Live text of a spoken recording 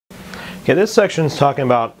Okay, this section is talking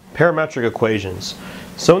about parametric equations.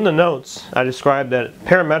 So in the notes, I described that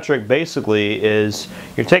parametric basically is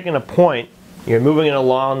you're taking a point, you're moving it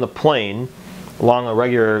along the plane, along a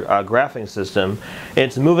regular graphing system, and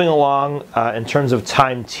it's moving along in terms of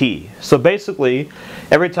time t. So basically,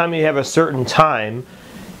 every time you have a certain time,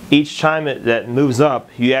 each time that moves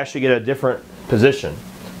up, you actually get a different position.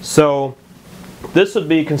 So this would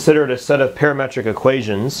be considered a set of parametric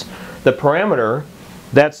equations. The parameter,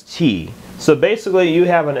 that's t. So basically you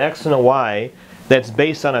have an x and a y that's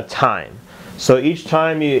based on a time. So each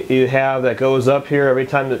time you have that goes up here, every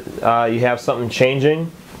time that you have something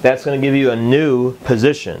changing, that's going to give you a new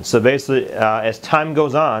position. So basically as time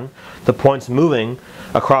goes on, the point's moving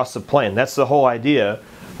across the plane. That's the whole idea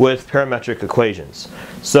with parametric equations.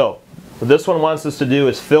 So what this one wants us to do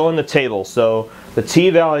is fill in the table. So the t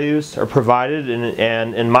values are provided,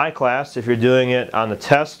 and in my class, if you're doing it on the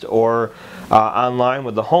test or online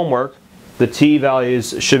with the homework, the t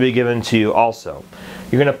values should be given to you also.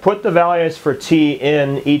 You're going to put the values for t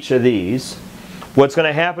in each of these. What's going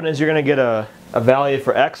to happen is you're going to get a value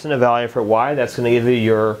for x and a value for y. That's going to give you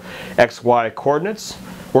your xy coordinates.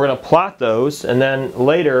 We're going to plot those, and then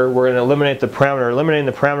later we're going to eliminate the parameter. Eliminating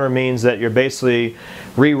the parameter means that you're basically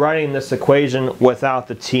rewriting this equation without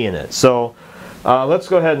the t in it. So let's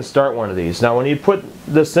go ahead and start one of these. Now when you put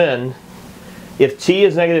this in, if t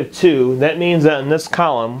is -2, that means that in this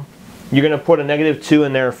column you're going to put a -2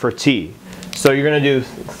 in there for t. So you're going to do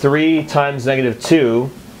 3 times -2,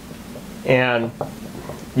 and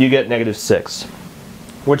you get -6.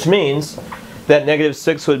 Which means that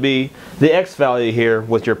 -6 would be the x value here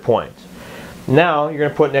with your point. Now you're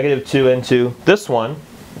going to put -2 into this one,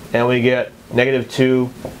 and we get -2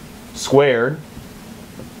 squared,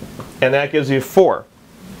 and that gives you 4.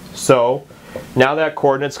 So now that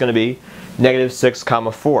coordinate's going to be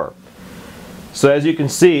 -6, 4. So as you can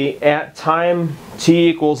see, at time t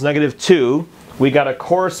equals -2, we got a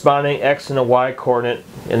corresponding x and a y coordinate,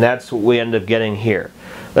 and that's what we end up getting here.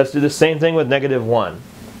 Let's do the same thing with -1.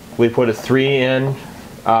 We put a 3 in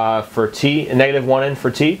for t, a -1 in for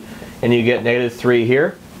t, and you get -3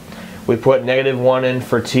 here. We put -1 in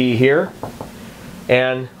for t here,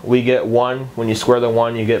 and we get 1. When you square the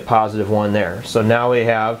 1, you get +1 there. So now we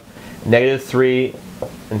have -3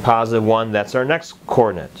 and +1. That's our next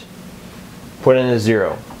coordinate. Put in a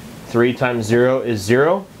 0. 3 times 0 is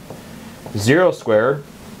 0. 0 squared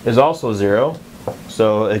is also 0,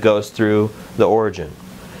 so it goes through the origin.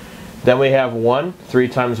 Then we have 1. 3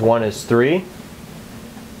 times 1 is 3.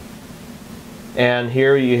 And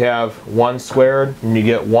here you have 1 squared, and you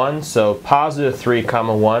get 1, so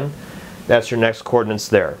 +3, 1. That's your next coordinates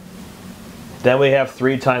there. Then we have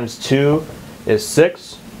 3 times 2 is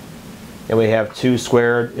 6. And we have 2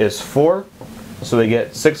 squared is 4. So we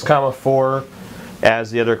get 6, 4 as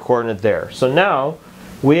the other coordinate there. So now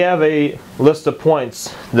we have a list of points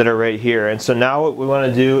that are right here. And so now what we want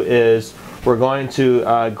to do is we're going to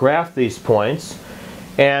graph these points.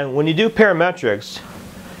 And when you do parametrics,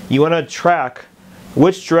 you want to track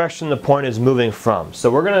which direction the point is moving from. So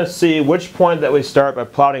we're going to see which point that we start by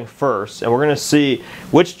plotting first, and we're going to see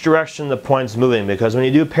which direction the point's moving, because when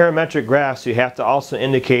you do parametric graphs, you have to also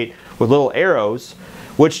indicate with little arrows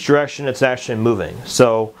which direction it's actually moving.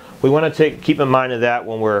 So we want to keep in mind of that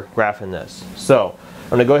when we're graphing this. So I'm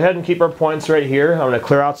going to go ahead and keep our points right here. I'm going to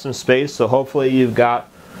clear out some space, so hopefully you've got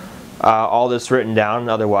all this written down.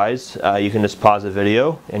 Otherwise, you can just pause the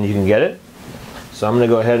video and you can get it. So I'm going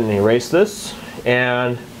to go ahead and erase this,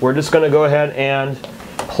 and we're just going to go ahead and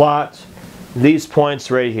plot these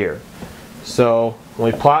points right here. So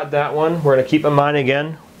when we plot that one, we're going to keep in mind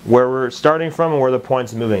again where we're starting from and where the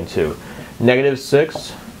point's moving to.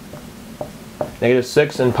 -6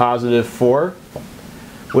 and +4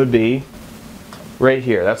 would be right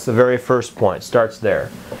here. That's the very first point. Starts there.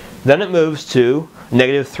 Then it moves to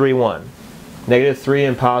 -3, 1. -3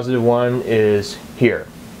 and +1 is here.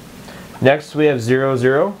 Next we have 0,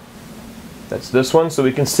 0. That's this one. So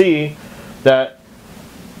we can see that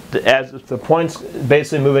as the point's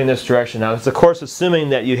basically moving this direction. Now it's of course assuming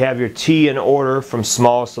that you have your t in order from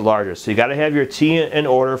smallest to largest. So you got to have your t in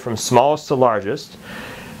order from smallest to largest.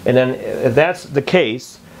 And then if that's the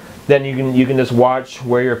case, then you can just watch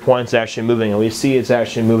where your point's actually moving, and we see it's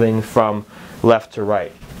actually moving from left to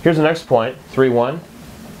right. Here's the next point, 3, 1.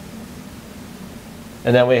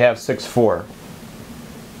 And then we have 6, 4,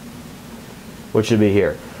 which should be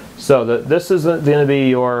here. So this is going to be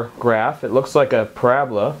your graph. It looks like a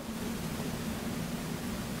parabola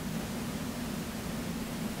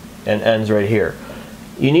and ends right here.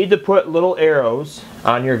 You need to put little arrows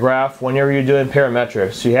on your graph whenever you're doing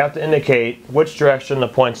parametrics. So you have to indicate which direction the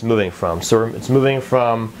point's moving from. So it's moving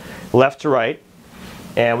from left to right,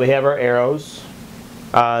 and we have our arrows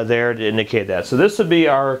there to indicate that. So this would be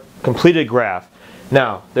our completed graph.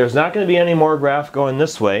 Now, there's not going to be any more graph going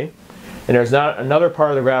this way, and there's not another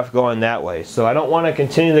part of the graph going that way. So I don't want to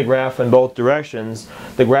continue the graph in both directions.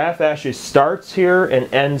 The graph actually starts here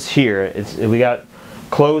and ends here. We got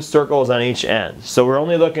closed circles on each end. So we're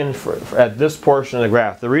only looking at this portion of the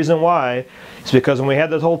graph. The reason why is because when we had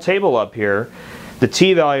this whole table up here, the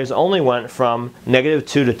t-values only went from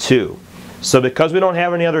 -2 to 2. So because we don't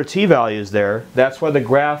have any other t-values there, that's why the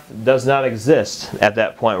graph does not exist at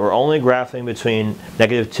that point. We're only graphing between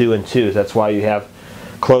 -2 and 2. That's why you have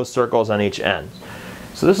closed circles on each end.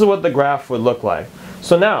 So this is what the graph would look like.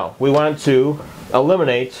 So now we want to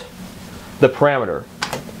eliminate the parameter.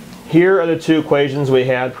 Here are the two equations we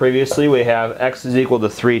had previously. We have x is equal to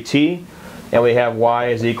 3t, and we have y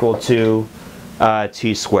is equal to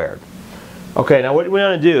t squared. Okay, now what we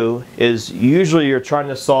want to do is, usually you're trying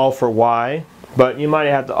to solve for y, but you might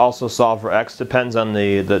have to also solve for x, depends on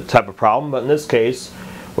the type of problem. But in this case,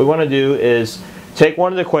 what we want to do is take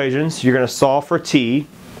one of the equations, you're going to solve for t,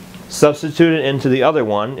 substitute it into the other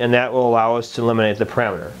one, and that will allow us to eliminate the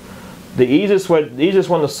parameter. The easiest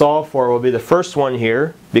one to solve for will be the first one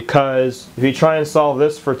here, because if you try and solve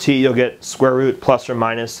this for t, you'll get square root plus or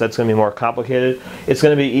minus. That's going to be more complicated. It's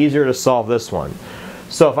going to be easier to solve this one.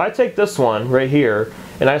 So if I take this one right here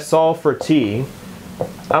and I solve for t,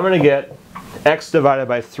 I'm going to get x divided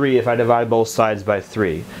by 3 if I divide both sides by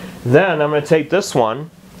 3. Then I'm going to take this one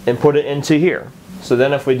and put it into here. So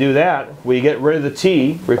then if we do that, we get rid of the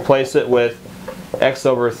t, replace it with x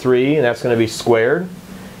over 3, and that's going to be squared.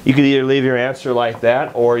 You could either leave your answer like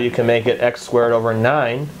that, or you can make it x squared over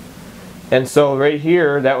 9. And so right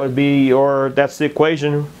here, that would be that's the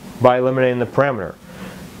equation by eliminating the parameter.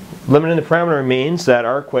 Eliminating the parameter means that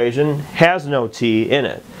our equation has no t in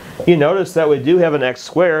it. You notice that we do have an x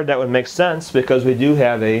squared. That would make sense because we do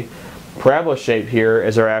have a parabola shape here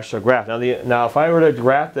as our actual graph. Now if I were to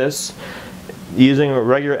graph this using a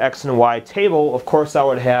regular x and y table, of course I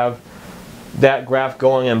would have that graph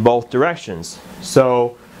going in both directions.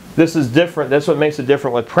 So this is different. That's what makes it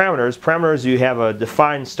different with parameters. Parameters, you have a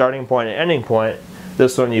defined starting point and ending point.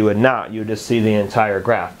 This one you would not. You would just see the entire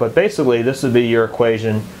graph. But basically this would be your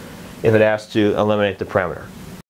equation if it asks to eliminate the parameter.